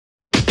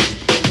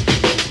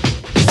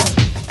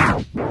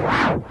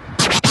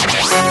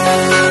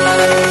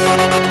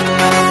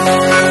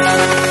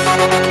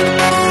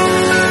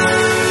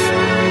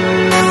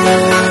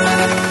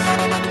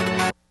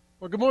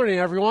morning,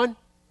 everyone.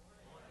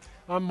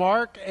 I'm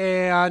Mark,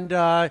 and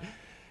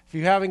if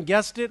you haven't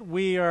guessed it,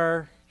 we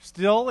are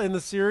still in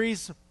the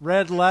series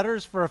Red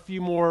Letters for a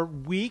few more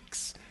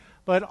weeks.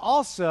 But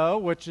also,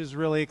 which is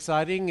really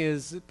exciting,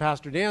 is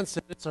Pastor Dan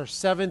said it's our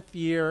 7th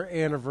year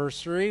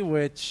anniversary,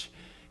 which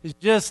is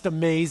just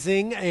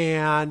amazing.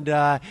 And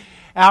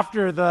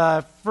after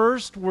the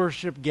first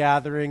worship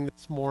gathering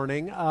this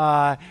morning,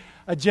 a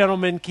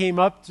gentleman came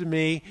up to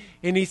me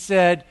and he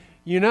said,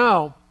 "You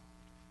know,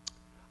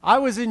 I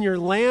was in your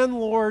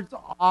landlord's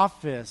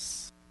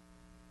office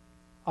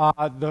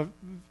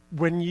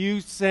when you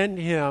sent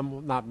him,"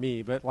 well, not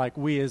me, but like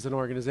we as an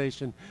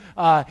organization,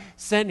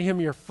 sent him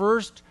your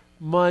first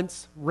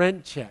month's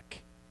rent check.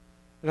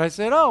 And I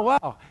said, "Oh,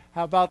 wow,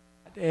 how about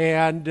that?"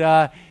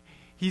 And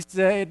he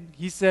said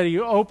he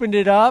opened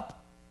it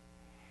up,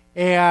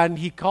 and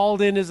he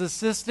called in his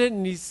assistant,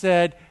 and he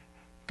said,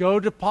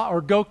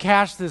 go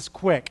cash this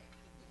quick."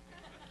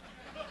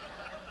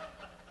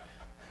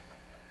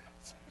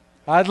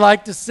 I'd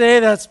like to say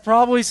that's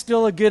probably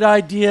still a good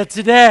idea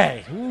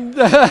today.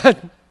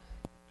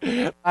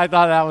 I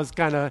thought that was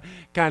kind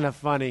of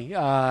funny.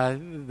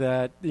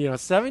 That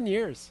 7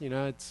 years.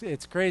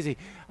 It's crazy.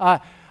 I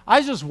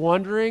was just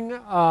wondering.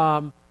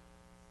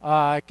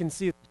 I can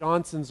see the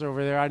Johnsons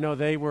over there. I know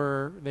they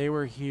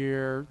were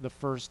here the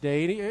first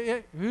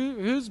day.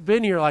 Who's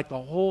been here like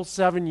the whole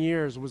 7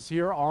 years? Was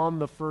here on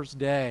the first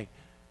day?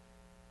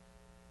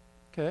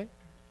 Okay,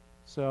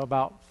 so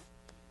about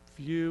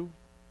few.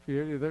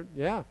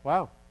 Yeah,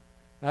 wow.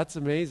 That's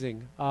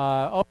amazing.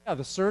 Oh, yeah,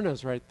 the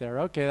Cernas right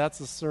there. Okay, that's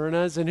the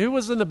Cernas. And who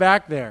was in the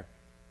back there?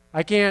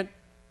 Is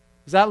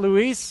that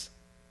Luis?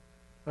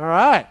 All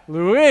right,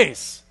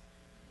 Luis.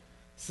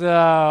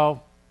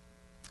 So,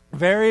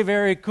 very,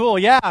 very cool.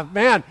 Yeah,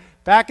 man,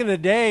 back in the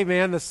day,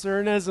 man, the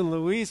Cernas and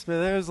Luis,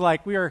 man, it was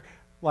like we were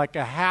like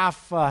a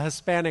half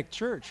Hispanic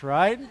church,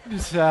 right?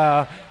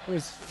 So, it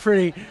was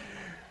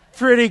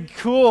pretty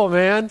cool,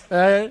 man.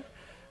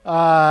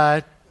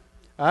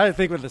 I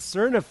think with the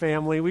Cerna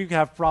family, we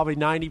have probably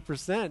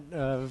 90%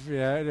 of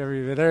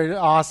everything. They're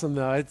awesome,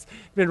 though. It's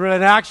been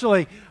really.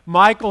 Actually,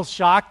 Michael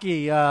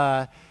Shockey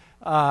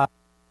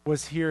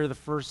was here the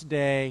first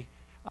day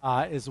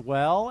as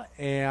well.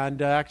 And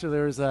actually,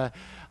 there was a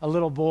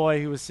little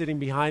boy who was sitting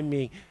behind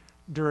me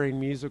during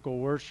musical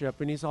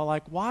worship, and he's all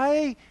like,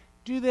 "Why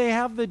do they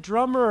have the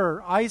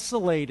drummer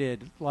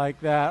isolated like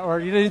that?" Or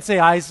he didn't say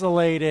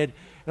isolated.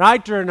 And I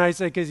turned and I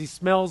said, "Because he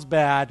smells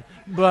bad."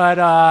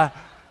 But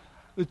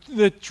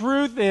the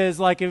truth is,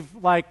 if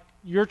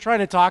you're trying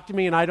to talk to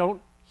me and I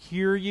don't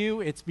hear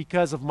you, it's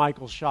because of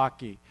Michael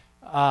Shockey.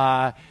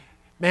 Man,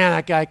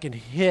 that guy can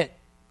hit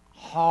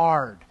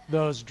hard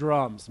those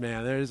drums,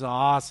 man. That is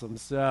awesome.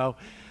 So,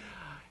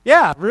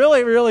 yeah,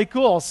 really, really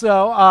cool.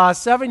 So,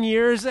 7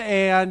 years,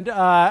 and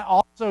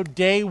also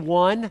day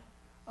one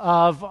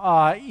of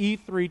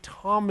E3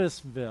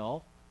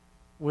 Thomasville,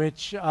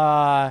 which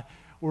we're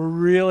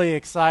really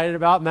excited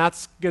about, and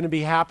that's going to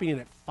be happening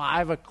at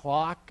 5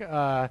 o'clock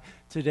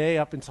today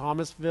up in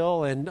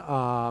Thomasville. And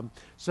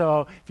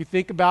so if you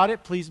think about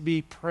it, please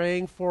be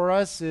praying for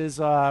us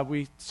as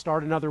we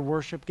start another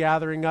worship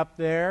gathering up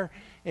there.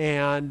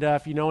 And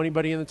if you know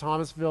anybody in the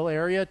Thomasville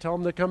area, tell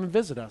them to come and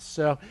visit us.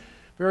 So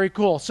very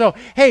cool. So,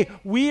 hey,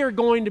 we are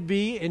going to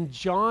be in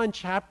John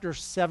chapter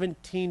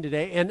 17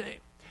 today. And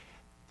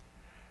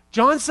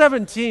John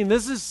 17,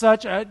 this is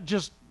such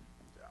just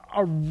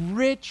a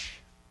rich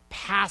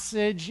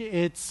passage.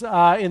 It's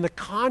in the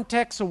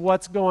context of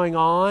what's going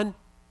on.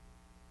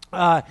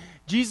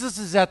 Jesus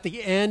is at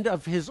the end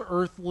of his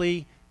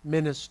earthly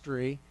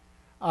ministry,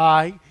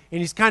 and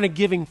he's kind of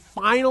giving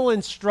final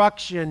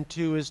instruction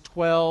to his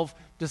 12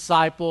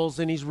 disciples,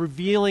 and he's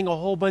revealing a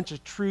whole bunch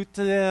of truth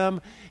to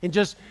them. And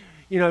just,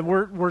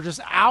 we're just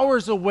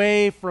hours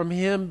away from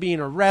him being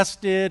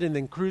arrested and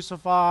then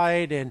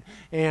crucified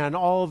and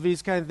all of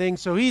these kind of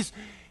things. So he's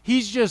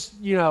just,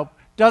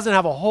 doesn't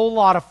have a whole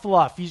lot of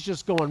fluff. He's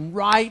just going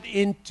right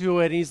into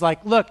it. And he's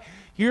like, "Look,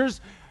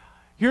 here's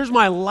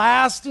my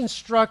last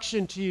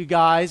instruction to you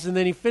guys." And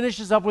then he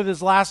finishes up with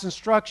his last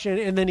instruction,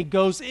 and then he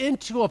goes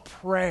into a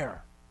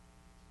prayer.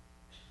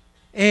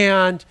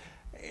 And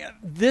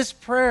this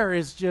prayer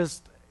is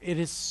it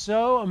is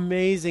so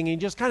amazing. He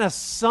just kind of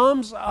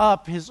sums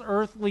up his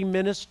earthly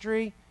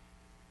ministry.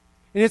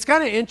 And it's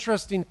kind of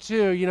interesting,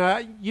 too.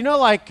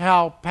 Like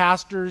how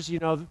pastors,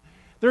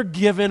 they're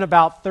given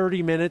about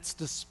 30 minutes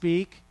to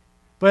speak,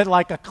 but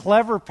like a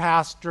clever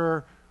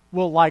pastor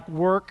will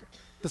work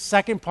the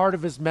second part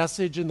of his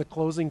message in the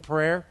closing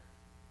prayer.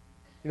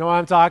 You know what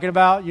I'm talking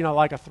about?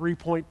 Like a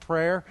 3-point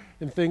prayer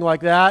and thing like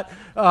that.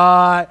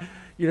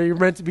 You're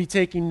meant to be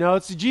taking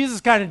notes. So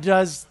Jesus kind of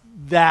does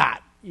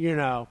that,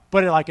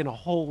 but in a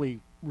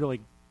wholly,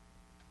 really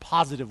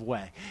positive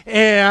way.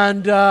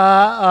 And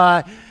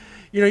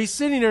he's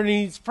sitting there and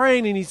he's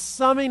praying and he's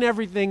summing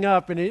everything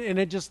up, and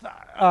it just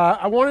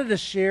I wanted to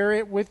share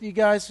it with you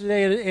guys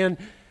today. And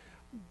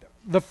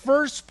the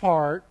first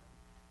part,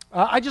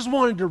 I just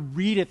wanted to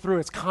read it through.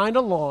 It's kind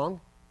of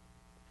long,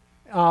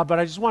 but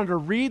I just wanted to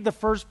read the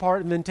first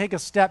part and then take a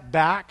step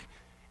back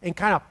and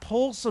kind of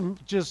pull some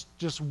just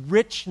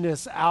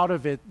richness out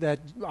of it that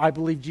I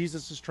believe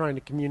Jesus is trying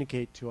to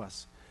communicate to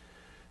us.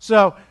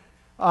 So,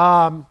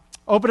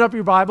 open up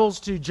your Bibles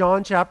to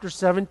John chapter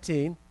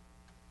 17,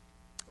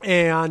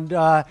 and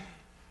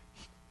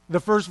the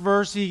first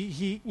verse,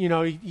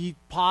 he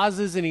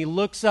pauses and he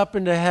looks up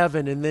into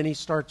heaven, and then he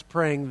starts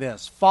praying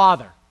this: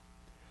 Father,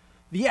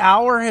 the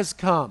hour has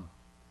come.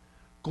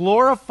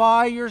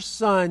 Glorify your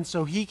Son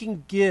so he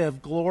can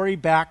give glory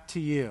back to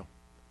you.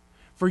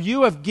 For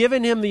you have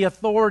given him the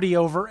authority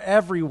over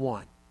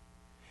everyone.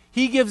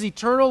 He gives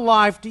eternal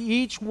life to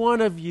each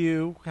one of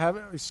you,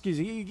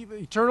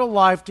 eternal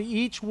life to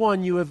each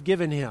one you have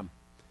given him.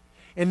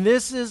 And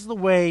this is the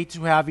way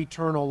to have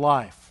eternal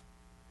life,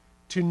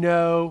 to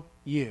know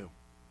you,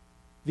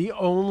 the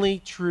only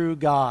true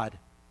God,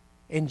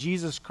 and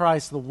Jesus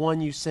Christ, the one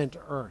you sent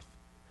to earth.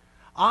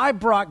 I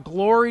brought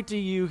glory to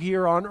you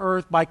here on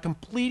earth by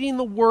completing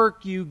the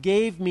work you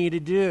gave me to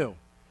do.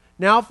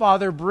 Now,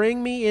 Father,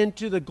 bring me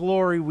into the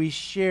glory we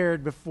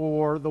shared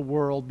before the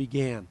world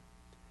began.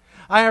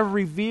 I have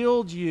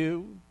revealed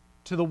you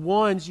to the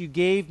ones you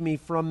gave me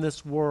from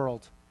this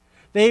world.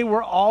 They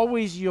were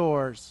always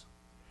yours.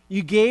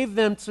 You gave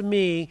them to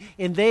me,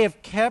 and they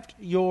have kept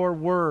your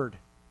word.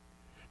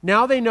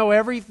 Now they know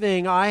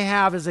everything I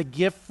have is a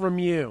gift from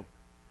you.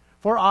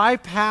 For I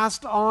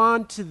passed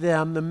on to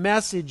them the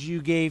message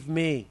you gave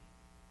me.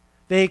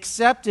 They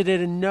accepted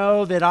it and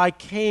know that I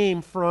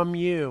came from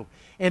you,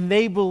 and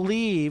they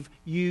believe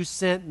you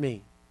sent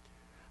me.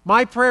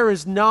 My prayer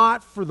is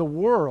not for the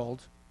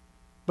world,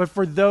 but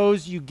for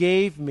those you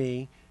gave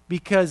me,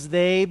 because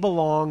they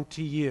belong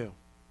to you.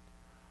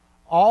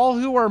 All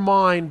who are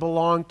mine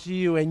belong to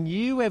you, and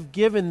you have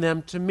given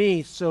them to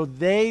me, so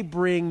they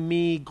bring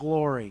me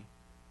glory.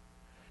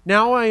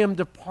 Now I am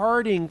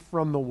departing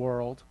from the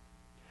world.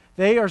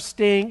 They are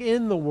staying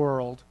in the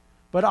world,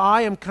 but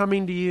I am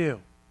coming to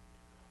you.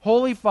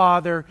 Holy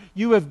Father,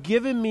 you have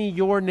given me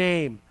your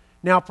name.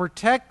 Now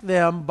protect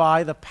them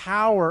by the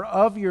power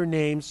of your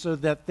name so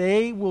that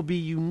they will be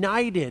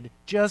united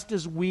just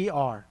as we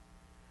are.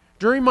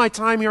 During my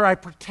time here, I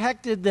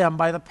protected them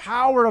by the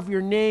power of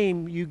your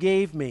name you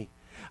gave me.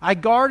 I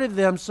guarded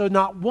them so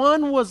not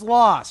one was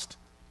lost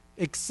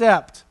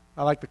except,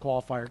 I like the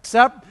qualifier,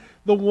 except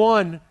the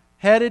one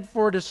headed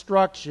for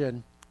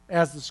destruction,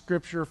 as the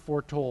scripture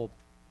foretold.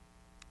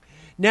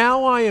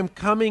 Now I am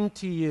coming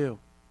to you.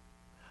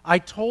 I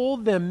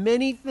told them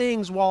many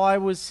things while I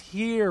was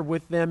here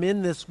with them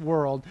in this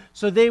world,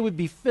 so they would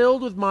be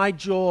filled with my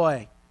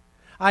joy.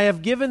 I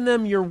have given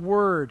them your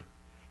word,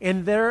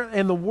 and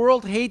the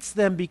world hates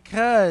them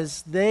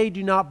because they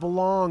do not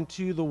belong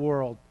to the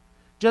world,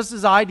 just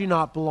as I do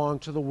not belong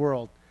to the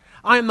world.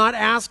 I am not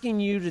asking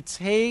you to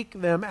take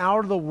them out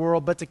of the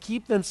world, but to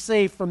keep them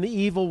safe from the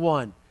evil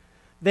one.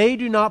 They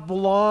do not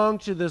belong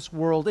to this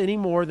world any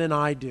more than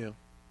I do.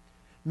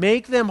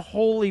 Make them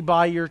holy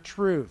by your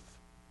truth.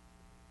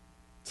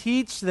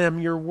 Teach them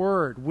your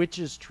word, which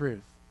is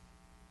truth.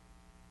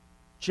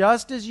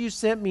 Just as you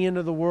sent me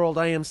into the world,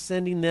 I am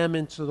sending them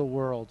into the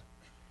world.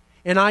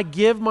 And I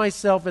give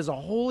myself as a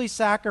holy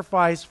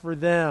sacrifice for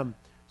them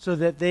so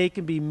that they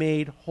can be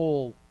made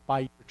whole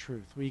by your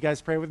truth. Will you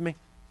guys pray with me?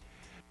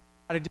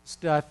 I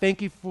just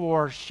thank you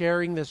for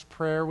sharing this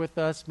prayer with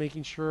us,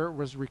 making sure it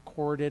was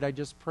recorded. I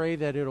just pray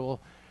that it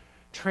will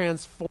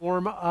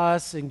transform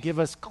us and give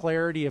us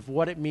clarity of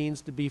what it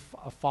means to be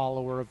a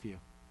follower of you.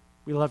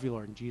 We love you,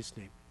 Lord, in Jesus'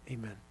 name.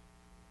 Amen.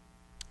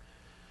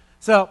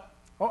 So,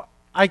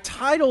 I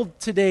titled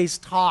today's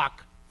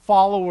talk,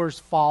 Followers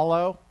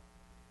Follow.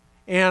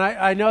 And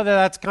I know that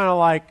that's kind of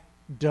like,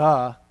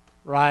 duh,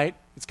 right?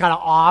 It's kind of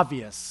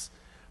obvious.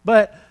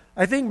 But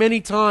I think many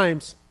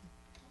times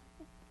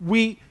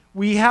we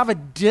have a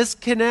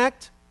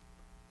disconnect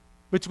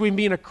between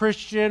being a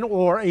Christian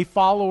or a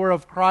follower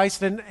of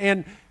Christ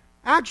and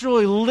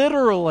actually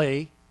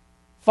literally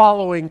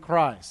following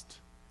Christ.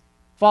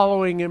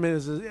 Following him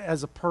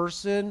as a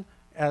person,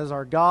 as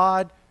our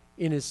God,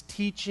 in his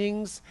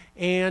teachings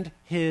and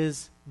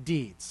his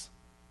deeds.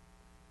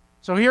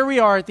 So here we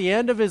are at the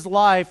end of his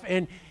life,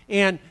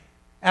 and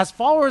as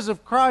followers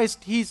of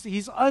Christ,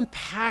 he's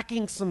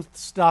unpacking some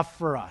stuff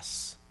for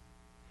us.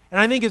 And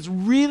I think it's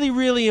really,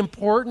 really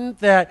important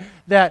that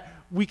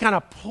we kind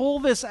of pull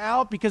this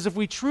out, because if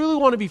we truly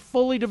want to be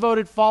fully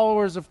devoted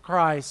followers of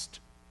Christ,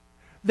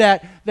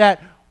 that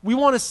we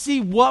want to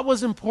see what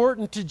was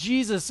important to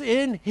Jesus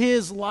in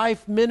his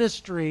life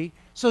ministry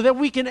so that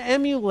we can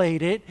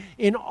emulate it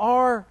in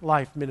our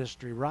life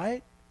ministry,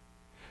 right?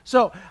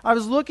 So I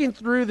was looking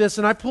through this,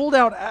 and I pulled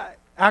out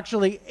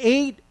actually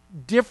 8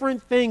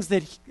 different things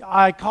that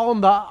I call them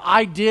the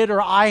I did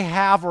or I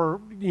have or,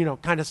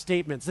 kind of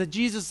statements. That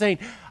Jesus is saying,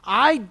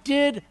 I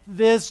did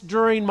this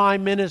during my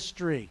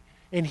ministry,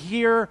 and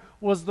here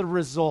was the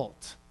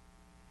result.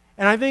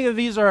 And I think that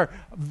these are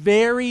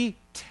very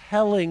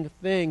telling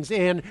things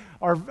and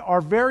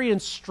are very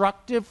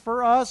instructive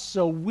for us,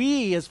 so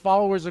we as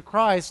followers of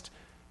Christ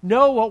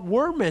know what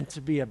we're meant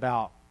to be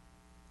about.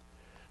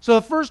 So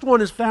the first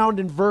one is found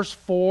in verse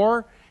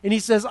 4, And he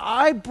says,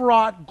 I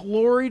brought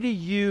glory to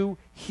you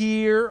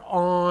here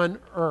on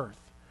earth.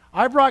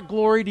 I brought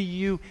glory to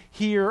you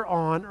here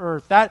on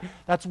earth.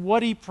 That's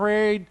what he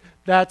prayed.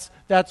 That's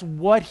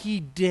what he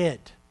did.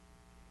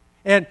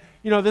 And,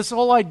 this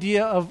whole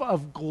idea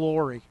of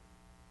glory,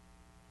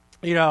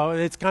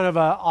 it's kind of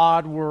an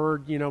odd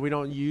word. We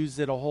don't use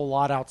it a whole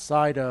lot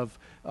outside of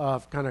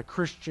kind of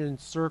Christian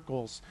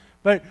circles.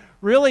 But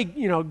really,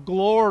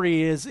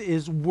 glory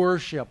is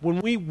worship. When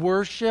we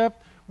worship,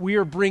 we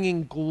are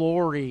bringing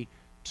glory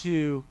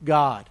to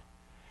God.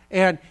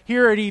 And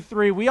here at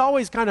E3, we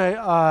always kind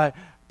of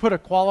put a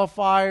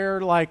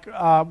qualifier like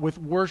with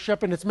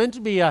worship, and it's meant to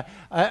be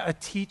a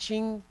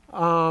teaching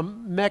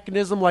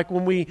mechanism. Like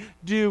when we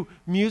do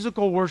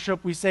musical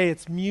worship, we say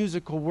it's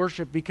musical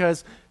worship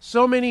because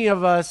so many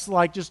of us,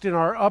 like just in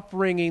our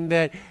upbringing,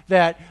 that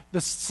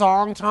the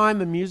song time,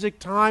 the music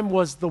time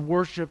was the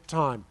worship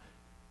time.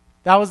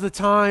 That was the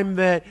time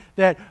that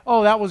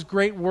was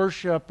great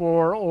worship,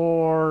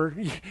 or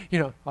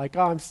like,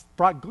 oh, I'm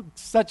brought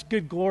such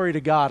good glory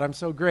to God. I'm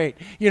so great.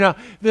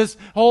 This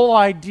whole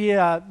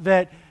idea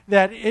that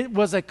it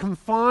was a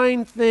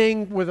confined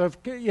thing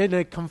in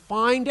a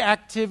confined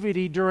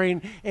activity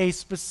during a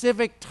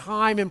specific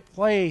time and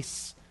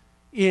place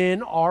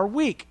in our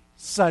week,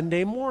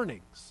 Sunday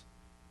mornings.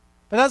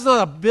 But that's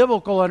not a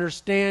biblical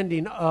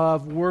understanding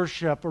of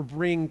worship or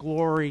bring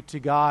glory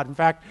to God. In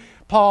fact,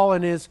 Paul,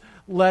 in his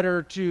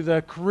letter to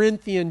the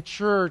Corinthian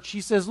church,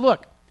 he says,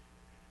 look,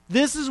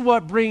 this is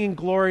what bringing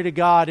glory to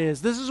God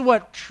is. This is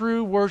what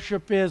true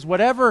worship is.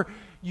 Whatever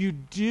you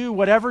do,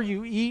 whatever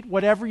you eat,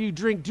 whatever you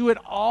drink, do it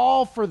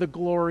all for the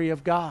glory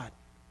of God.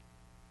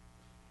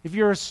 If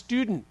you're a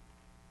student,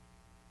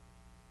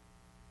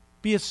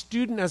 be a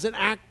student as an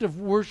act of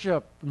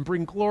worship and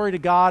bring glory to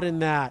God in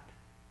that.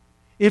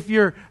 If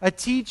you're a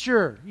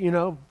teacher,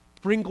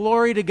 bring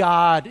glory to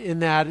God in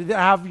that.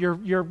 Have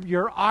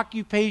your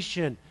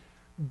occupation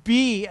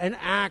be an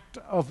act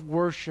of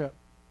worship.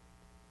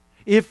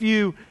 If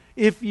you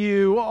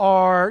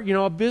are,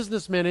 a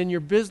businessman in your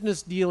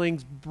business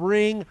dealings,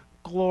 bring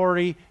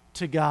glory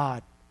to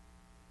God.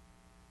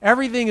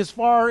 Everything as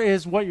far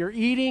as what you're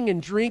eating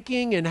and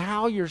drinking and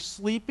how you're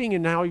sleeping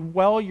and how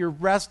well you're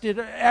rested,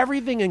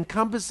 everything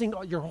encompassing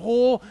your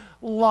whole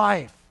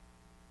life.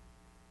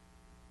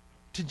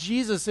 To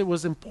Jesus, it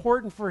was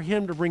important for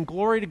him to bring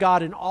glory to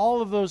God in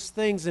all of those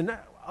things, and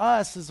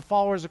us as the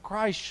followers of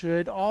Christ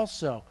should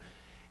also.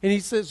 And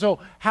he said, so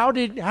how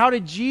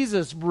did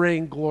Jesus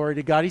bring glory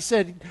to God? He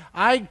said,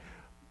 I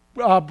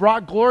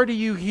brought glory to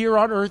you here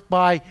on earth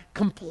by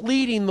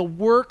completing the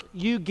work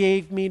you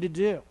gave me to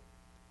do.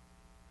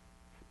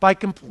 By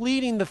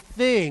completing the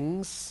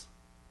things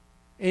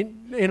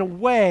in a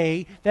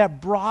way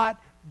that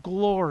brought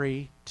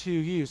glory to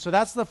you. So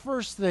that's the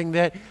first thing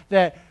that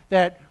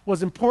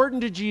was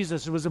important to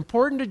Jesus. It was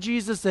important to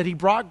Jesus that he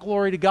brought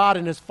glory to God,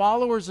 and as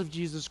followers of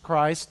Jesus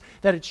Christ,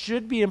 that it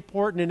should be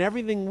important in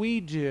everything we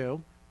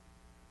do,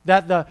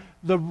 that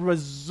the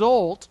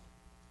result,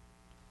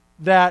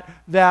 that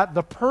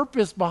the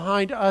purpose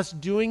behind us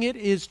doing it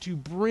is to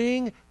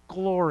bring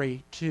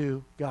glory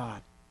to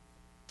God.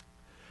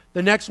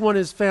 The next one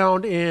is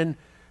found in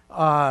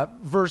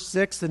verse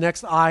 6, the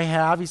next I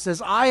have. He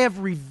says, I have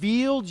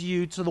revealed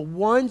you to the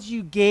ones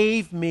you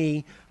gave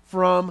me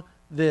from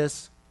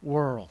this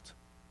world.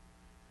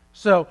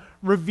 So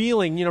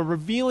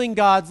revealing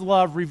God's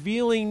love,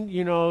 revealing,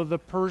 the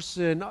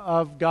person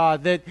of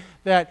God,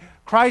 that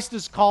Christ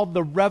is called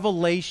the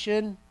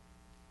revelation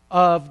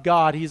of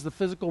God. He's the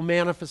physical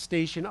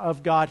manifestation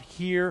of God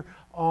here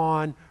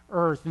on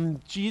earth.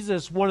 And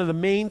Jesus, one of the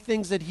main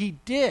things that he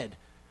did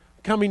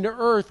coming to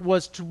earth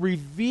was to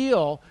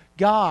reveal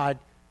God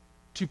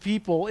to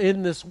people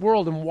in this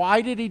world. And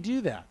why did he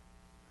do that?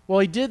 Well,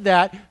 he did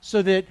that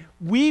so that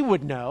we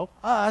would know,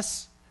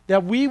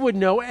 that we would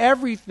know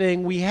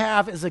everything we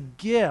have as a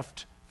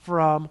gift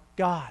from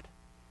God.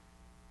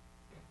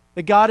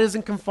 That God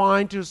isn't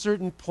confined to a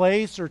certain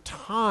place or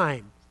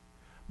time,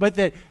 but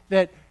that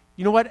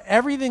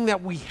everything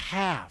that we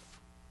have,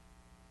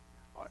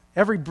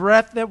 every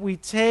breath that we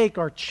take,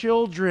 our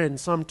children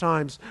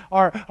sometimes,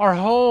 our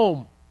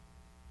home,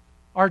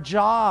 our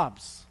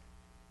jobs,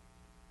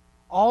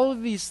 all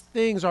of these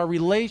things, our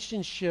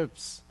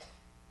relationships,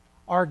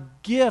 are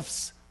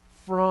gifts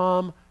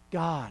from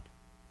God.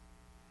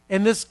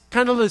 And this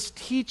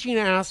teaching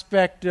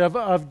aspect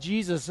of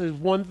Jesus is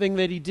one thing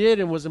that he did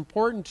and was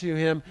important to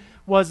him,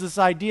 was this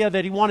idea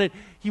that he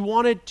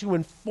wanted to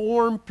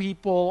inform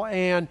people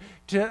and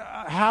to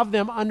have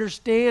them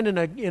understand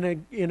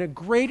in a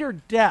greater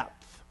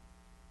depth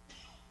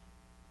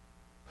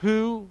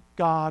who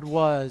God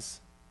was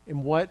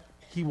and what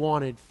he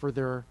wanted for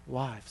their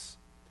lives.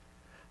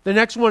 The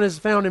next one is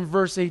found in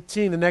verse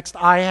 18, the next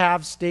I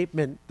have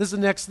statement. This is the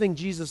next thing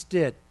Jesus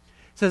did. It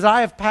says,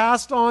 I have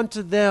passed on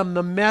to them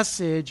the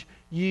message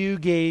you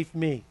gave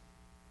me.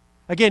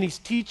 Again, he's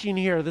teaching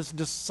here this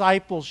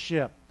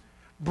discipleship,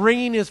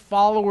 bringing his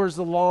followers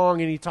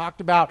along, and he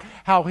talked about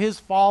how his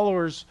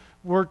followers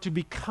were to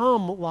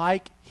become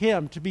like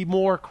him, to be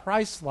more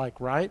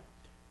Christ-like, right?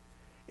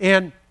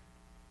 And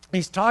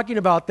he's talking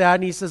about that,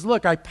 and he says,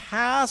 look, I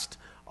passed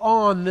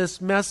on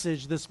this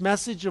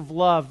message of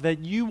love that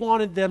you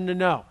wanted them to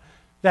know,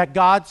 that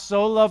God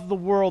so loved the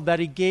world that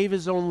he gave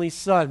his only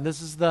son.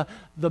 This is the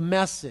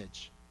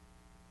message.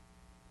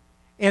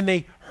 And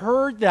they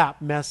heard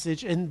that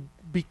message, and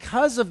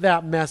because of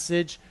that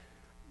message,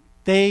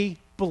 they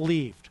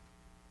believed.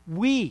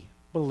 We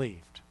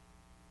believed.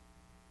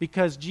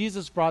 Because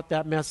Jesus brought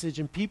that message,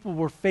 and people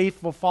were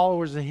faithful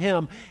followers of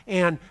him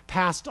and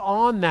passed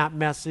on that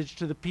message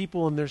to the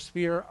people in their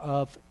sphere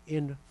of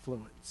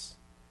influence.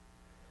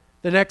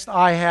 The next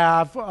I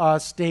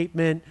have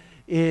statement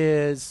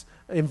is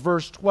in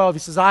verse 12. He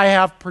says, I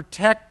have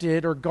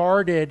protected or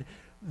guarded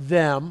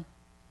them,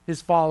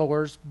 his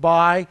followers,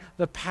 by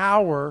the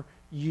power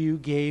you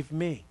gave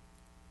me.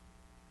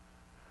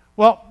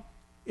 Well,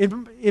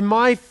 in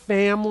my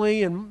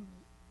family and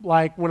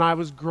like when I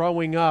was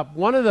growing up,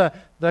 one of the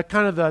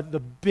kind of the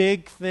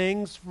big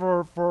things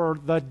for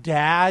the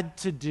dad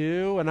to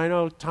do, and I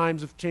know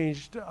times have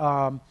changed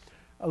a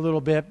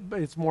little bit,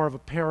 but it's more of a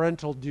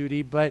parental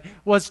duty, but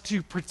was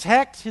to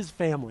protect his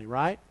family,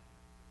 right?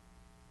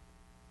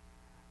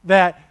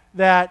 That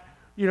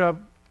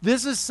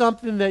this is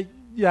something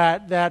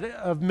that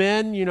of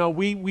men,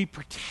 we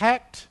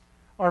protect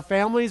our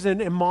families,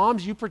 and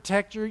moms, you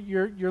protect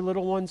your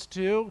little ones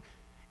too.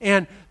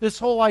 And this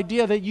whole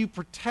idea that you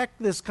protect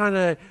this kind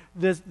of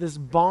this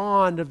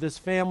bond of this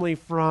family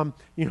from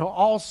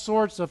all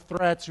sorts of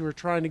threats who are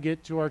trying to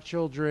get to our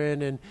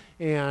children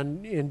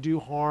and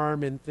do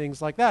harm and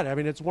things like that. I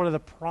mean, it's one of the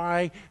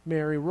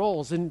primary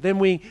roles. And then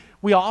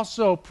we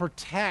also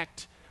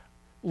protect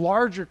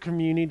larger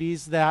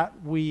communities that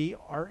we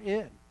are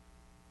in.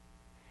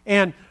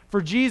 And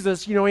for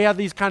Jesus, he had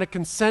these kind of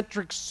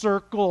concentric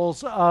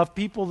circles of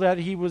people that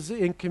he was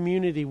in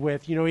community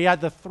with. He had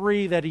the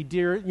three that he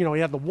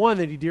had the one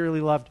that he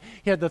dearly loved.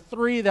 He had the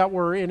three that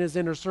were in his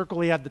inner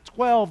circle. He had the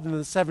 12, and then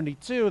the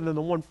 72, and then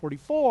the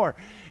 144.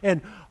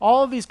 And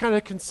all of these kind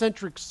of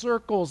concentric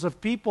circles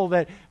of people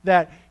that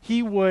there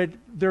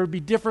would be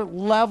different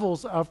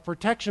levels of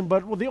protection.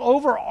 But the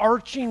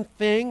overarching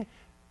theme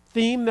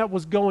that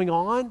was going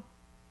on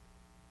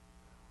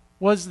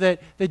was that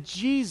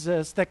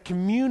Jesus, that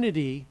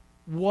community,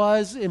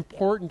 was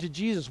important to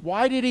Jesus.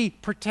 Why did he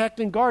protect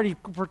and guard? He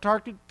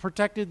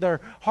protected their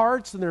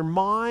hearts and their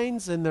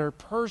minds and their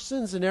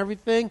persons and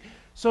everything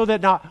so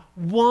that not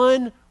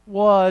one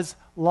was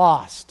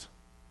lost,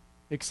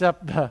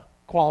 except the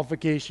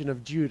qualification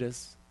of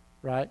Judas,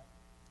 right?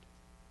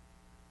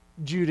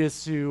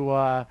 Judas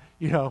who,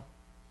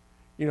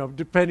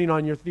 depending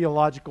on your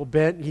theological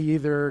bent, he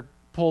either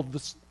pulled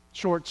the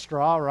short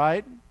straw,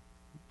 right?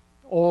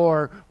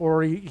 Or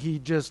he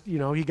just,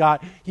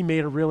 he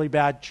made a really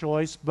bad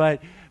choice,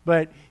 but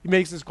he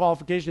makes this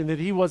qualification that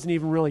he wasn't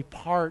even really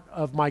part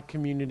of my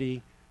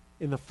community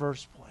in the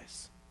first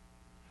place.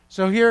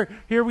 So here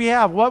we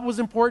have what was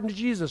important to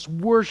Jesus: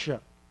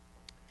 worship,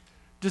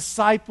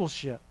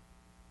 discipleship,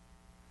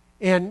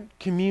 and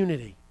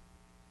community.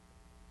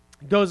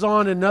 It goes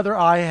on, another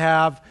I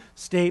have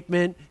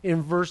statement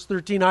in verse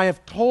 13. I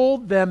have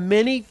told them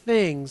many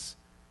things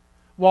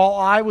while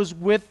I was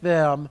with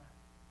them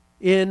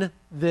in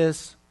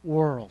this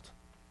world.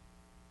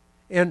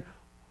 And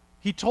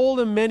he told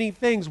them many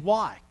things.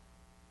 Why?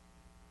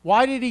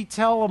 Why did he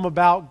tell them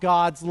about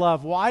God's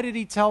love? Why did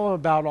he tell them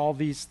about all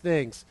these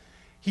things?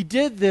 He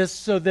did this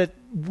so that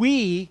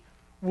we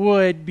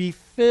would be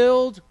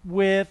filled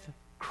with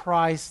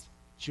Christ's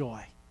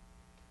joy.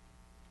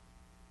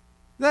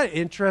 Isn't that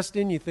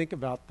interesting? You think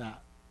about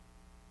that.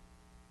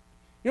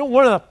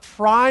 One of the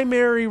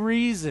primary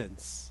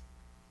reasons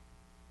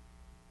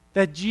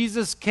that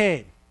Jesus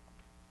came,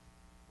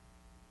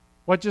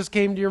 what just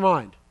came to your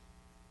mind?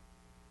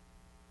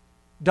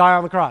 Die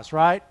on the cross,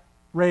 right?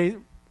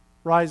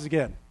 Rise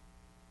again.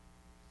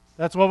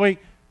 That's what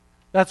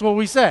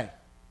we say.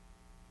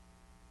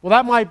 Well,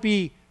 that might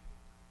be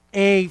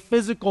a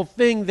physical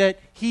thing that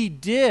he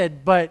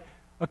did, but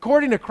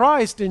according to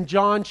Christ in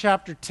John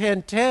chapter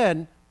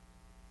 10:10,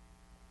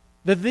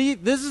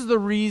 this is the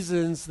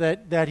reasons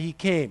that he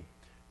came.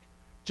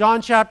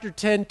 John chapter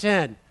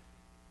 10:10,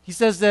 he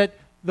says that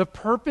the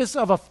purpose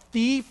of a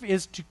thief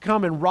is to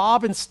come and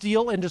rob and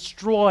steal and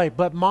destroy,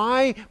 but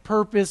my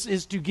purpose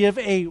is to give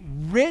a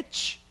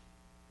rich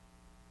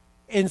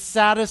and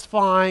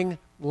satisfying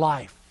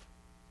life.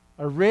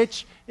 A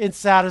rich and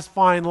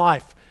satisfying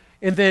life.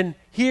 And then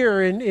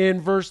here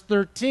in verse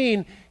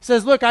 13, he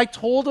says, look, I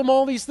told them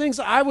all these things.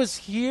 I was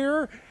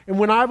here, and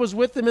when I was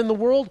with them in the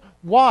world,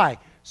 why?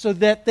 So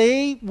that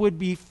they would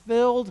be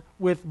filled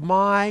with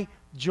my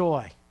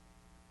joy.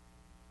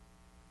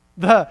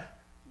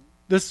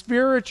 The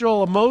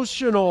spiritual,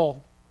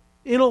 emotional,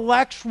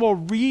 intellectual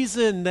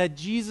reason that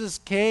Jesus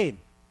came,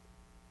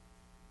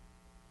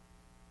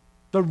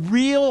 the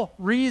real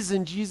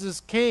reason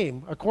Jesus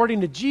came, according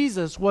to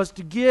Jesus, was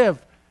to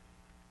give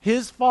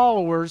his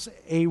followers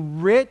a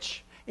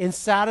rich and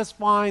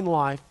satisfying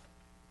life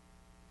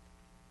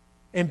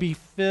and be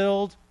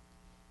filled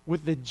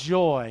with the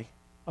joy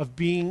of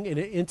being in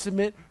an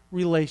intimate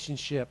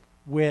relationship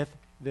with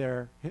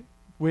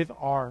with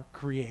our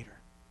Creator.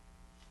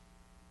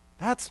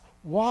 That's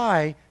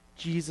why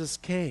Jesus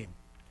came.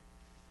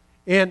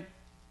 And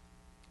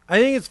I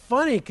think it's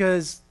funny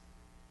because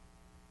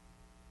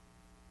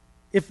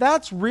if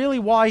that's really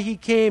why he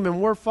came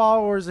and we're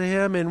followers of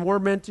him and we're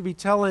meant to be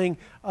telling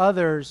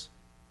others,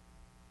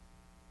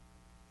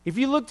 if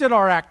you looked at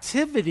our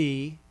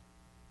activity,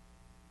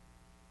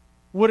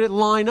 would it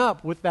line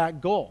up with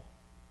that goal?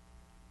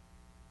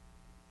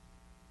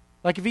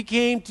 Like if he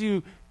came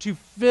to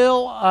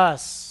fill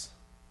us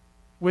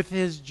with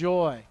his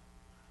joy,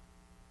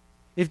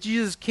 if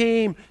Jesus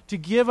came to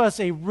give us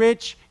a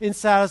rich and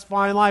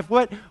satisfying life,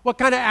 what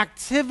kind of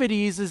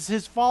activities as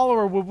his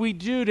follower would we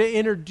do to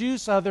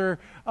introduce other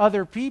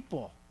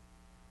people?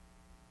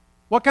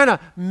 What kind of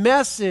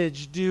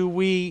message do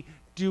we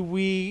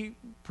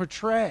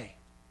portray?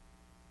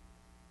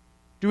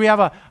 Do we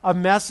have a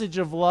message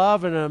of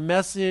love and a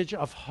message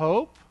of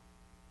hope?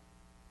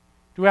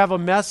 Do we have a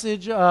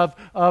message of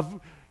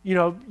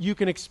you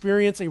can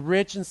experience a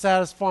rich and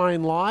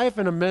satisfying life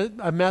and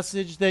a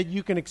message that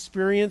you can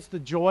experience the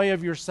joy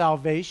of your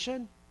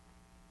salvation?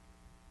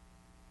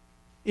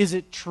 Is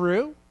it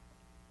true?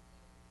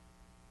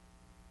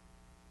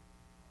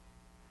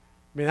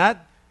 I mean,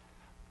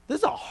 this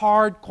is a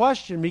hard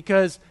question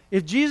because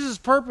if Jesus'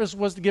 purpose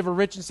was to give a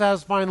rich and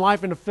satisfying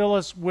life and to fill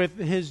us with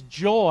his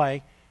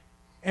joy,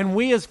 and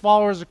we as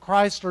followers of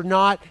Christ are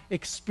not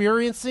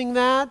experiencing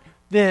that,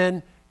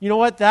 then you know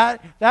what?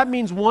 That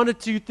means one of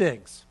two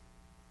things.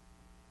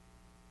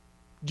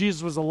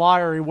 Jesus was a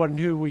liar. He wasn't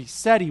who he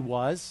said he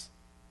was.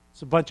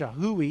 It's a bunch of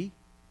hooey.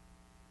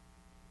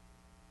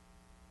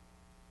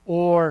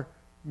 Or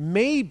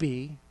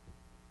maybe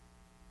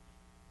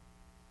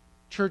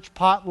church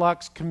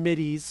potlucks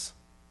committees,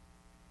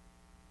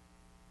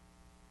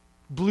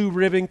 blue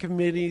ribbon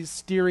committees,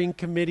 steering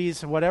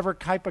committees, whatever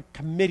type of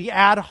committee,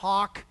 ad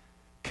hoc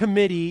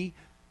committee.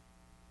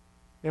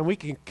 And we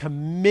can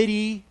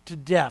committee to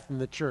death in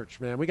the church,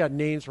 man. We got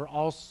names for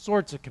all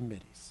sorts of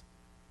committees.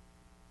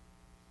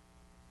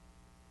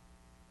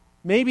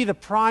 Maybe the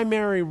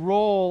primary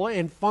role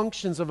and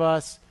functions of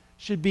us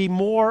should be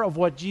more of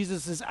what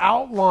Jesus is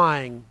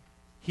outlining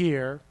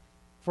here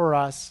for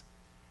us,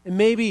 and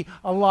maybe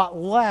a lot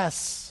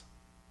less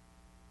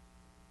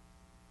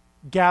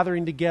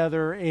gathering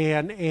together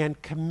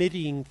and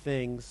committing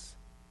things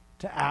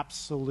to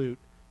absolute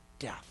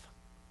death.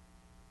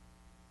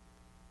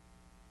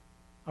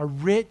 A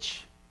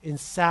rich and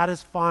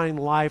satisfying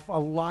life, a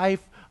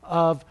life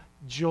of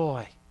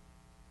joy.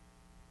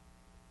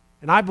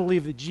 And I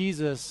believe that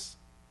Jesus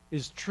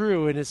is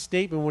true in his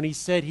statement when he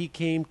said he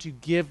came to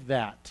give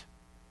that.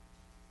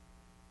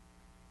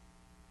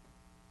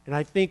 And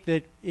I think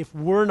that if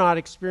we're not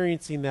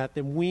experiencing that,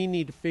 then we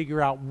need to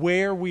figure out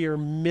where we are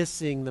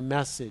missing the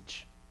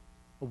message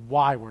of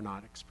why we're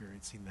not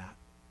experiencing that.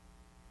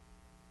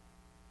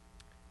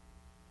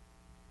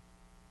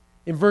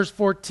 In verse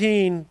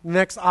 14, the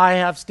next I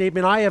have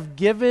statement, I have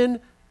given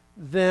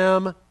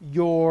them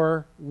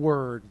your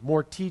word.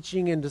 More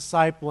teaching and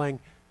discipling.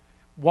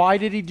 Why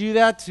did he do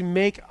that? To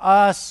make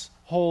us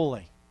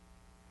holy.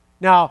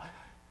 Now,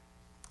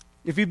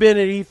 if you've been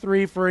at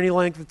E3 for any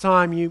length of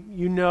time, you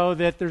know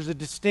that there's a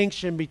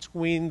distinction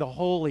between the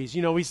holies.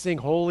 You know, we sing,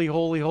 holy,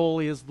 holy,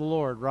 holy is the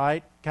Lord,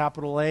 right?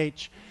 Capital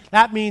H.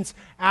 That means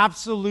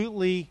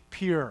absolutely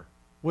pure,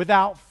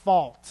 without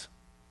fault.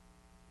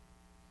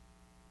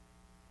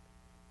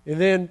 And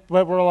then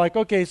but we're like,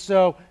 okay,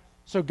 so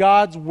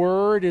God's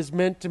word is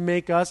meant to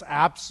make us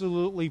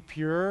absolutely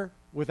pure,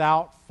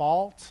 without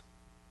fault?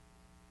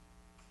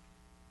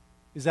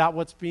 Is that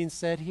what's being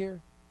said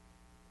here?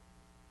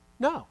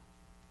 No.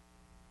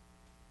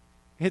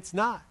 It's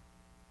not.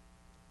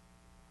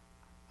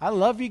 I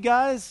love you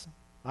guys.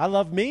 I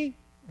love me.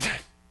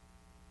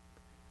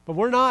 But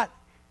we're not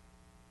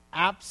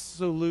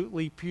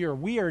absolutely pure.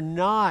 We are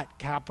not,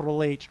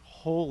 capital H,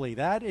 holy.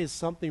 That is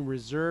something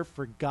reserved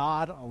for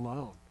God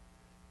alone.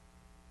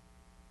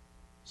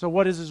 So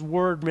what is his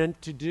word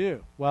meant to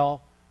do?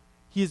 Well,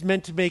 he is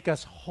meant to make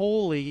us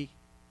holy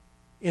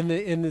in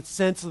the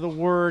sense of the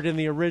word in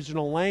the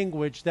original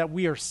language, that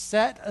we are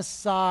set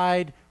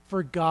aside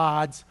for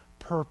God's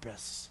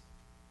purpose.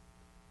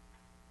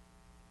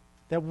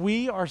 That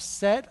we are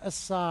set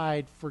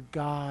aside for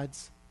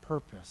God's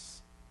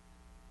purpose.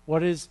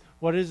 What is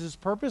his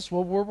purpose?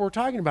 Well, we're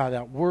talking about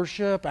that.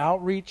 Worship,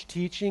 outreach,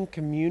 teaching,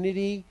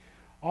 community,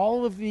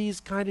 all of these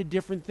kind of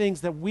different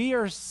things that we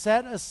are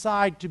set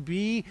aside to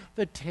be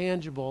the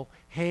tangible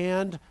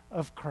hand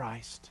of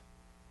Christ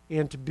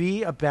and to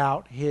be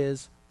about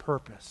his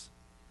purpose.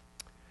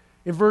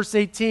 In verse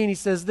 18, he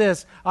says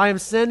this, I am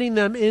sending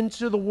them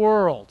into the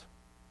world.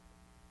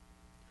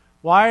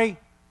 Why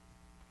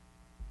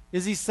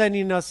is he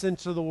sending us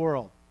into the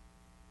world?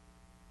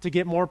 To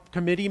get more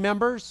committee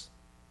members?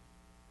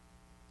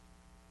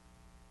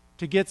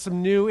 To get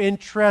some new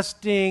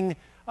interesting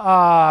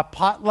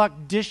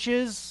potluck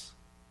dishes?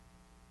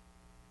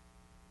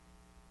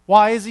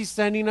 Why is he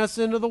sending us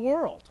into the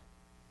world?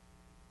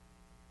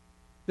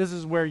 This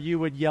is where you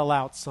would yell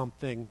out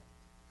something.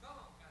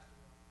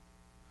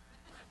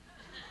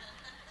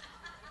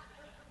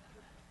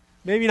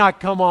 Maybe not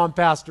come on,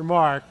 Pastor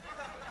Mark.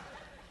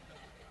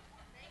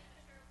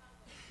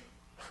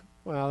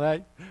 Well,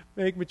 that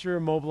make, mature,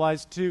 and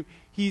mobilize too.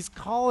 He's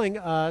calling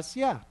us,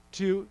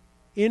 to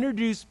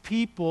introduce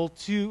people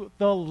to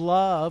the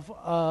love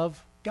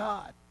of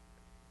God.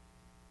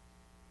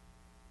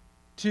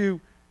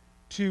 To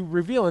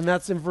reveal, and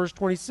that's in verse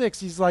 26.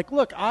 He's like,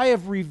 look, I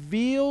have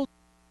revealed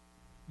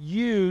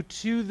you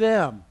to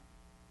them.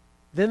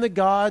 Then the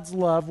God's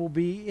love will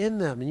be in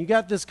them. And you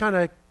got this kind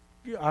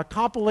of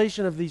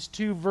compilation of these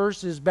two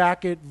verses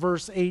back at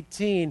verse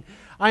 18.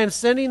 I am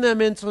sending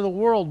them into the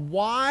world.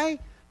 Why?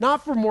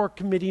 Not for more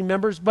committee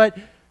members, but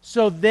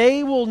so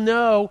they will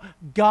know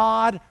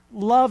God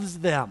loves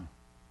them.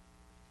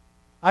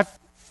 I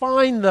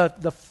find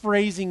the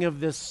phrasing of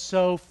this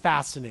so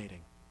fascinating.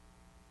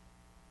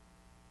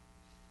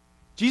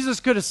 Jesus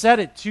could have said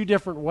it two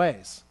different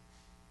ways.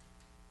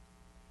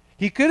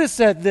 He could have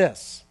said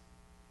this,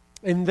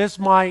 and this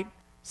might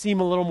seem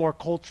a little more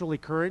culturally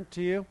current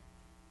to you.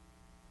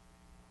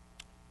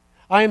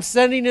 I am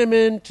sending them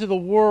into the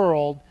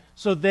world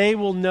so they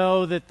will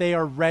know that they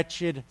are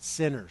wretched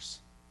sinners.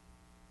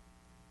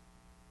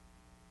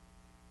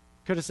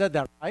 Could have said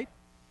that, right?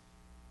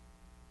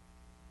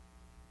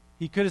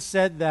 He could have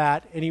said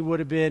that, and he would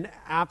have been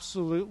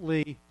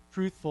absolutely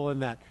truthful in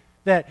that.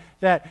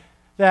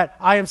 That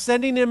I am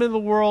sending them in the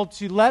world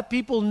to let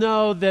people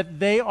know that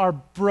they are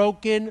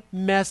broken,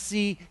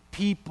 messy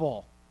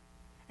people,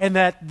 and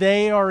that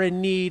they are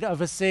in need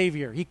of a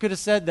Savior. He could have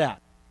said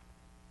that.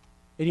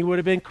 And he would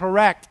have been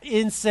correct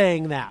in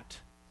saying that.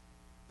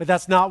 But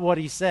that's not what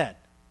he said.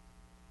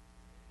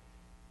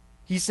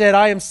 He said,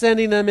 I am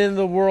sending them into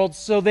the world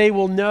so they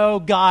will know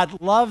God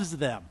loves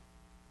them.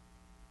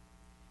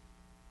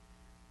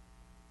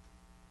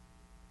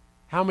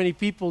 How many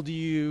people do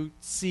you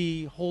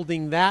see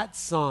holding that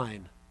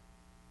sign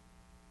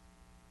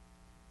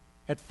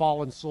at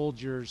fallen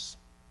soldiers'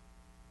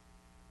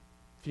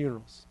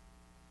 funerals?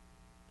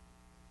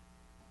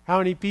 How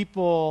many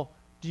people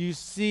do you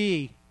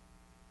see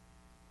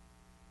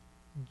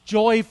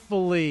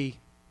joyfully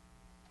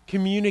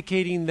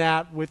communicating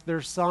that with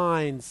their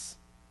signs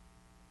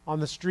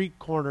on the street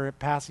corner at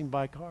passing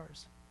by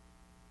cars?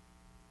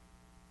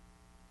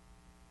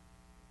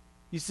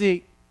 You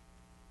see,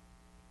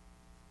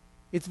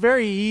 it's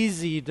very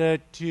easy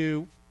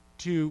to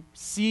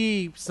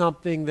see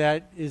something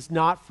that is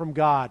not from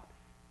God.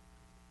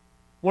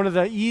 One of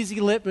the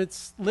easy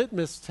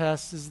litmus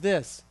tests is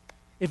this.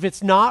 If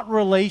it's not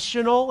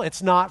relational,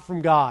 it's not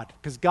from God,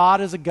 because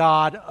God is a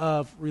God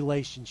of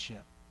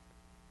relationship.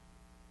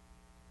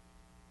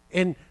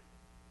 And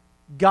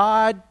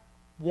God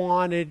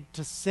wanted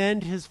to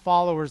send his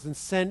followers and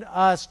send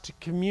us to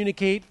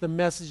communicate the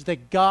message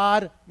that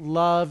God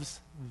loves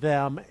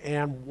them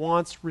and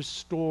wants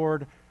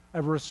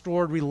a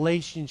restored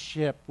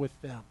relationship with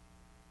them.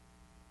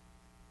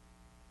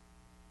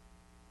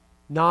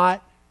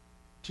 Not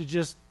to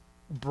just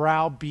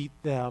browbeat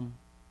them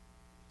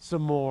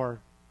some more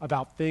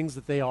about things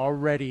that they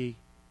already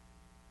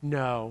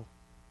know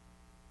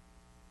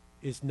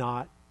is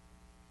not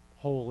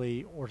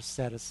holy or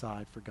set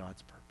aside for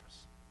God's purpose.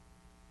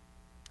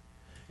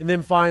 And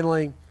then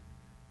finally,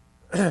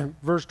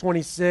 verse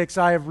 26,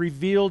 I have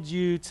revealed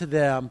you to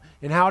them.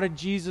 And how did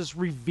Jesus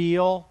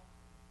reveal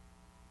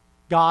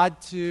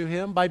God to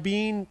him? By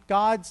being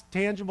God's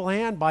tangible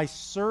hand, by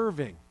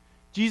serving.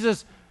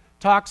 Jesus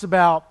talks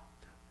about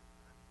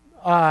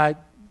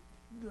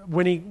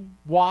when he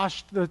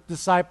washed the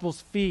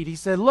disciples' feet, he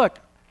said, look,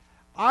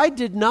 I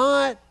did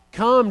not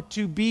come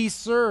to be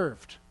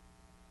served,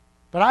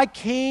 but I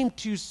came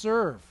to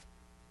serve.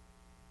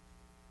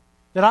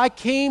 That I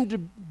came to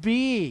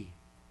be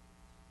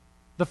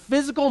the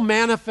physical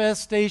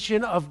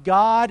manifestation of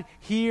God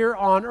here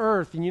on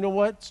earth. And you know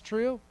what's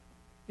true?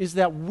 Is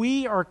that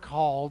we are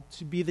called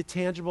to be the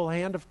tangible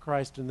hand of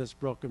Christ in this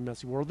broken,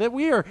 messy world. That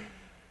we are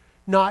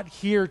not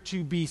here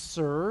to be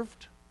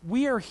served.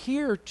 We are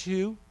here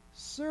to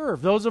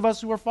serve. Those of us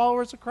who are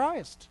followers of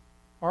Christ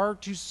are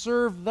to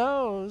serve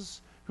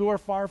those who are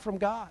far from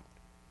God.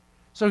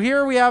 So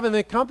here we have in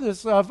the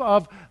compass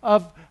of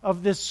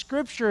this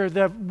scripture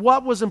that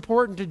what was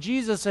important to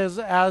Jesus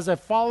as a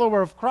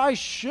follower of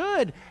Christ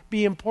should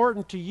be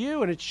important to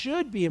you, and it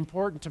should be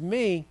important to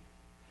me,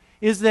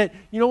 is that,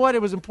 you know what,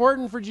 it was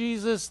important for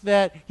Jesus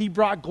that he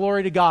brought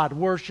glory to God,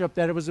 worship,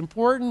 that it was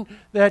important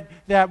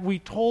that we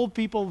told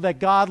people that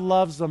God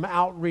loves them,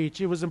 outreach.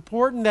 It was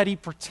important that he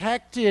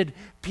protected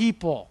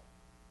people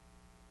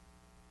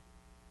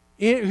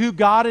who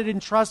God had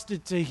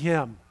entrusted to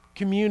him,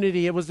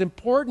 community. It was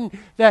important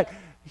that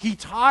he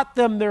taught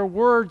them their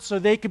word so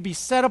they could be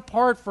set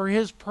apart for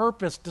his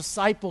purpose,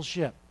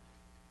 discipleship.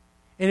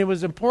 And it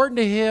was important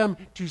to him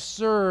to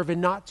serve and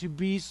not to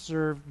be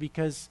served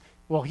because,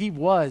 well, he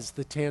was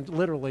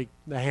literally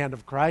the hand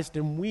of Christ,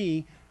 and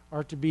we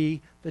are to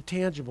be the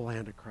tangible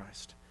hand of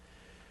Christ.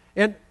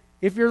 And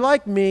if you're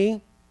like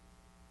me,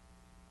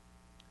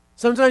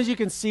 sometimes you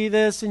can see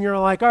this and you're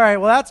like, all right,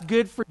 well, that's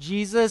good for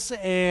Jesus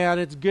and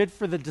it's good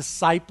for the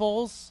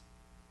disciples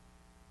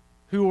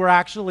who were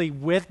actually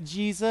with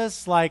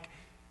Jesus. Like,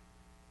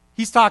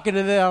 he's talking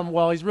to them.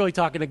 Well, he's really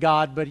talking to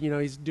God, but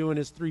he's doing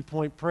his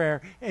 3-point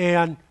prayer,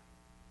 and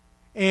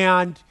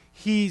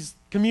he's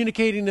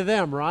communicating to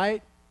them,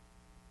 right?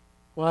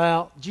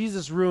 Well,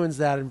 Jesus ruins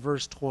that in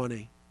verse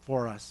 20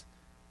 for us.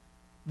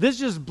 This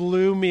just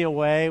blew me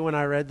away when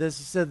I read this.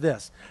 He said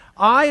this,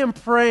 I am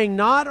praying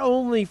not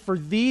only for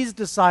these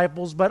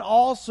disciples, but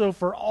also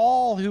for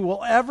all who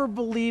will ever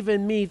believe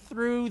in me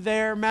through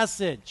their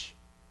message.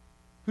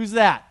 Who's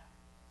that?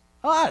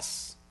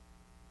 Us.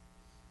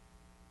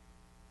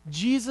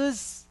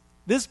 Jesus,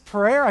 this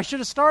prayer, I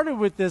should have started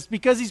with this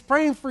because he's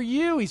praying for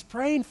you. He's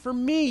praying for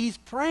me. He's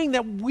praying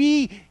that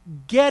we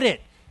get it.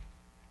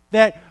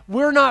 That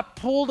we're not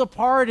pulled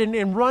apart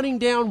and running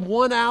down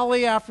one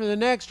alley after the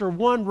next or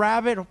one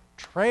rabbit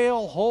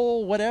trail,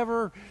 hole,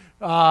 whatever.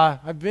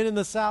 I've been in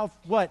the South,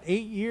 8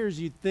 years?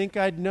 You'd think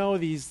I'd know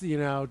these,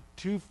 2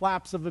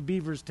 flaps of a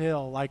beaver's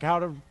tail, like how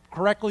to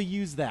correctly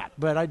use that,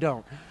 but I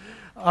don't.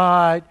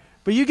 But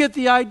you get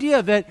the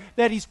idea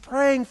that he's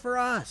praying for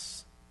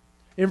us.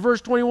 In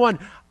verse 21,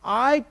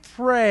 I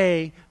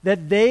pray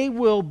that they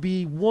will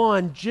be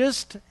one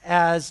just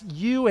as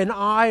you and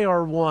I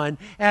are one,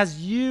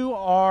 as you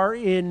are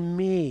in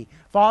me.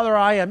 Father,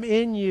 I am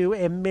in you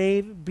and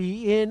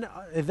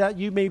that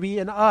you may be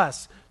in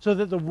us, so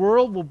that the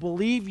world will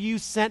believe you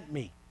sent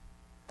me.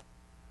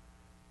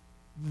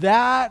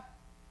 That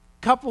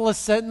couple of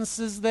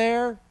sentences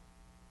there,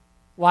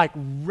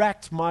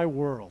 wrecked my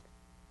world.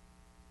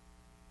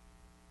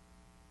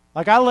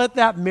 I let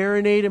that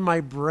marinate in my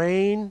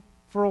brain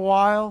for a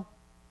while.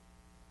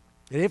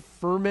 And it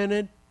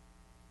fermented.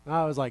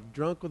 I was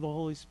drunk with the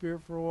Holy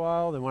Spirit for a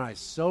while. Then when I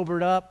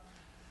sobered up,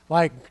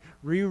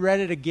 reread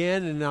it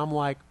again, and I'm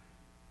like,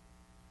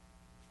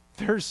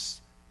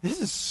 this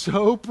is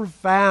so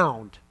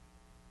profound.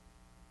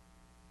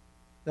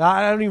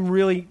 I don't even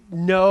really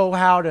know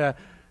how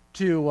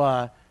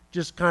to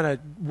just kind of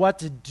what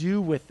to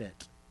do with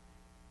it.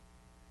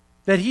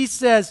 That he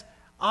says,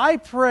 I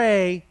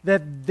pray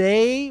that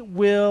they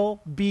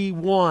will be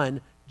one,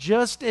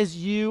 just as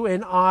you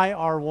and I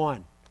are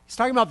one. He's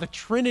talking about the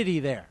Trinity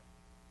there.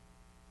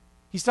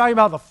 He's talking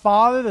about the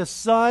Father, the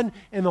Son,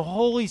 and the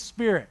Holy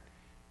Spirit.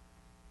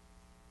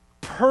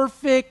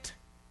 Perfect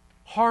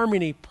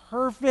harmony,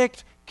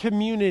 perfect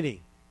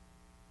community.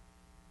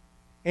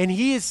 And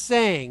he is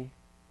saying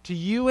to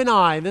you and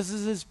I, this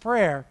is his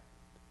prayer,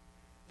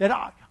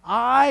 that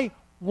I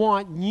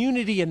want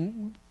unity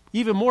and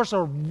even more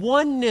so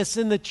oneness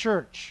in the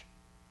church.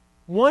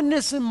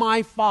 Oneness in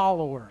my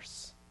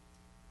followers.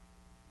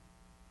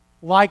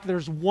 Like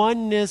there's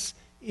oneness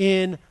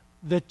in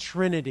the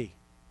Trinity.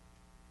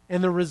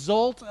 And the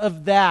result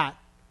of that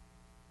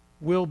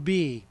will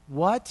be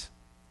what?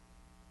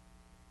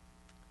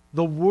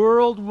 The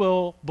world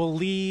will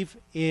believe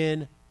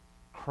in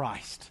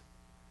Christ.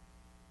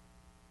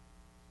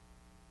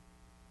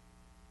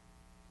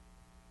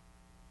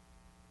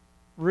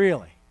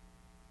 Really?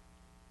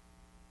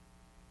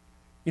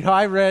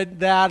 I read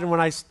that, and when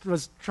I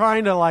was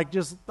trying to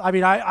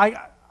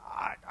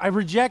I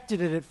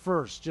rejected it at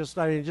first.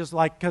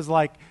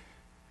 Because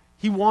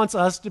he wants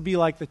us to be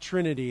like the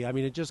Trinity.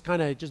 It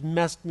just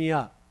messed me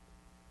up.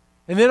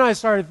 And then I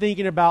started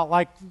thinking about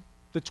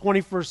the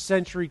 21st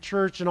century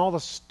church and all the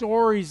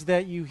stories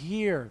that you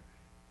hear.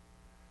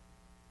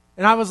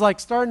 And I was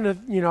starting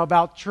to,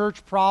 about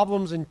church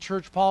problems and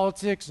church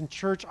politics and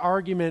church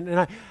argument.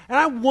 And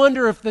I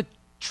wonder if the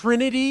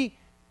Trinity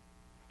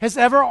has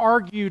ever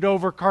argued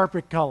over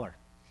carpet color.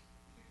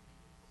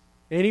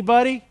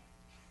 Anybody?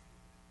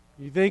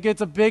 You think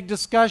it's a big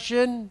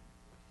discussion?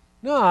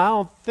 No, I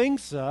don't think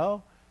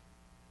so.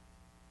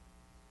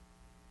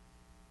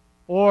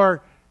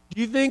 Or do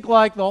you think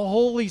the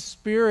Holy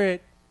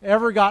Spirit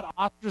ever got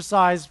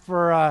ostracized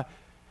for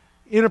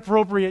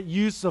inappropriate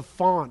use of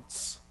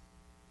fonts?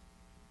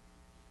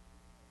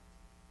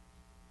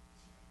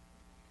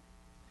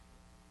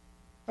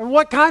 And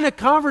what kind of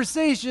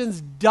conversations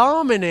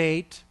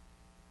dominate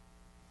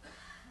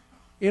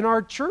in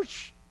our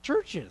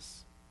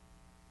churches?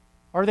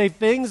 Are they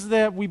things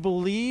that we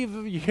believe,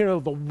 the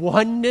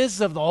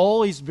oneness of the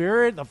Holy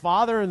Spirit, the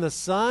Father and the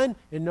Son,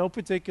 in no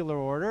particular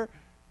order?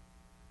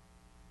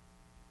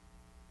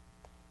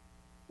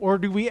 Or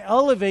do we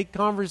elevate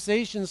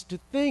conversations to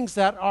things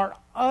that are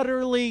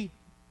utterly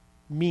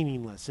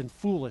meaningless and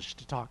foolish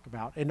to talk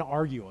about and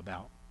argue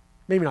about?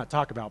 Maybe not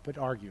talk about, but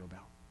argue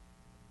about.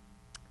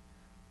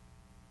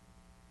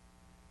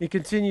 It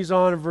continues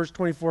on in verse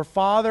 24.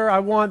 Father, I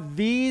want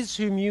these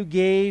whom you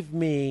gave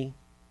me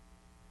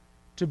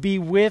to be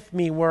with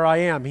me where I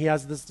am. He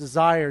has this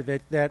desire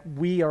that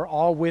we are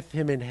all with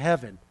him in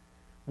heaven.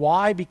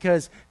 Why?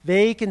 Because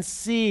they can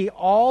see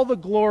all the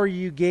glory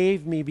you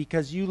gave me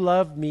because you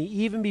loved me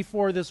even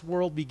before this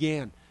world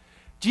began.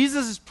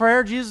 Jesus'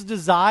 prayer, Jesus'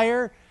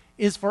 desire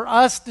is for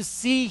us to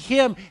see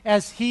him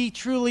as he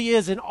truly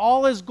is in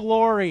all his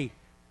glory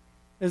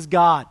as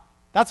God.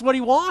 That's what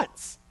he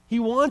wants. He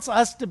wants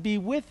us to be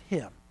with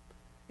him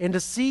and to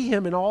see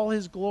him in all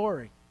his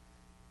glory.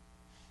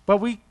 But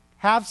we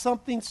have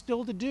something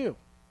still to do. It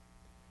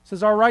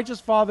says, our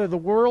righteous Father, the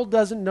world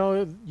doesn't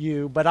know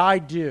you, but I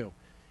do.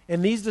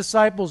 and these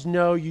disciples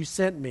know you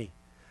sent me.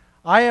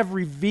 I have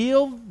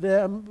revealed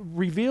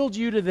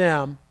you to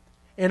them,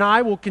 and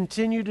I will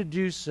continue to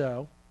do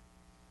so.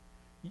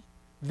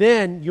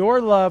 Then your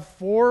love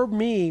for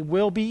me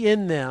will be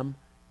in them,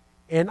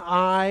 and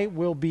I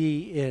will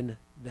be in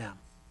them.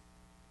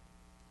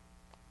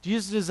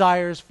 Jesus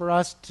desires for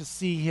us to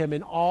see him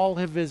in all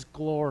of his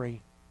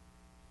glory.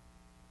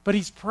 But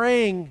he's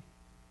praying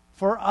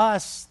for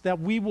us that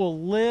we will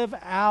live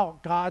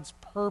out God's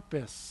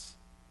purpose.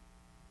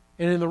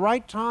 And in the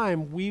right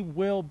time, we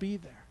will be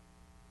there.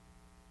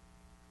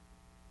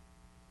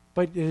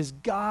 But it is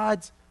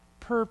God's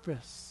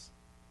purpose.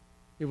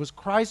 It was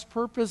Christ's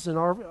purpose, and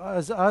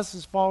as us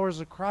as followers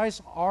of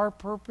Christ, our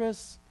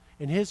purpose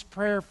and his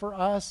prayer for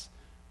us,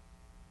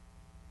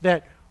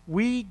 that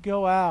we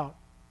go out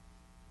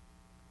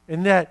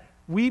and that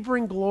we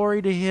bring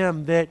glory to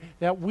him, that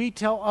we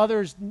tell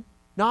others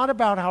not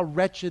about how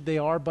wretched they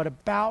are, but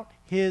about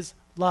his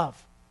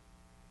love.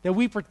 That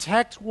we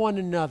protect one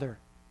another.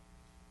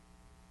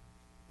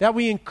 That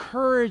we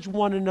encourage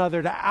one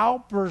another to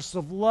outbursts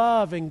of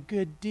love and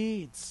good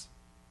deeds.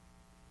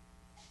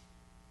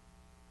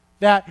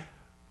 That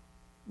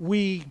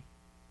we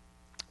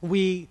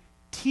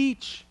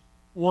teach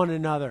one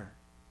another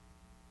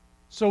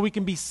so we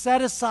can be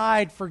set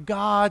aside for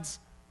God's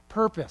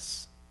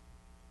purpose.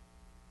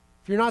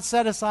 If you're not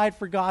set aside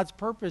for God's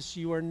purpose,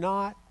 you are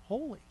not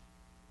holy.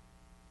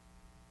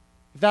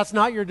 If that's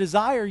not your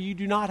desire, you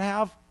do not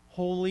have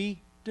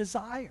holy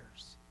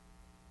desires.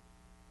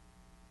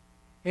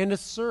 And to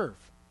serve,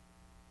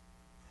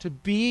 to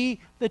be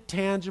the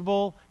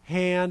tangible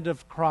hand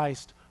of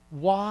Christ.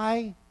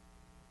 Why?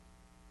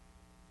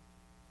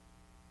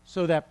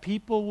 So that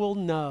people will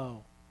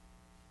know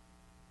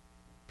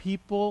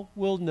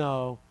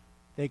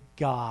that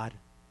God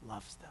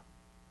loves them.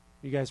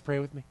 You guys pray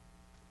with me?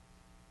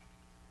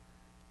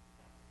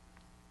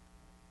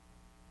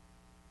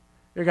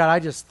 Dear God, I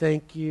just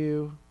thank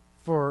you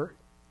for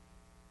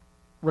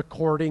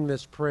recording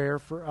this prayer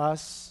for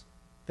us,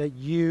 that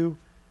you,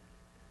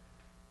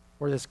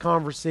 or this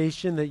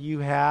conversation that you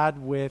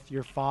had with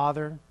your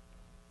Father.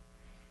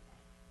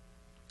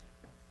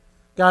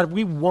 God,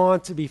 we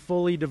want to be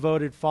fully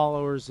devoted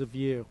followers of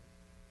you.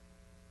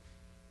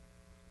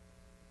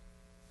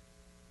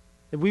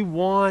 And we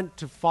want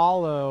to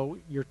follow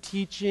your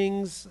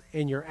teachings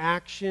and your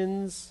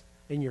actions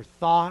and your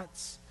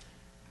thoughts,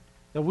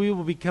 that we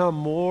will become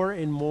more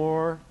and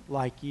more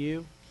like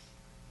you.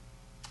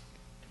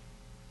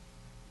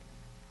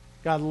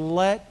 God,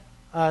 let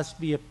us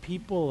be a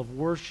people of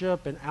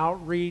worship and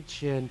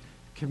outreach and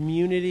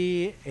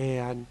community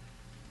and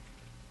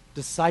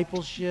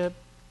discipleship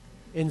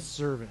and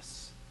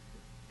service.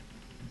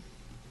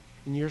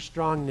 In your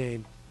strong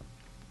name,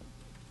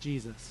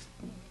 Jesus.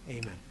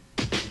 Amen.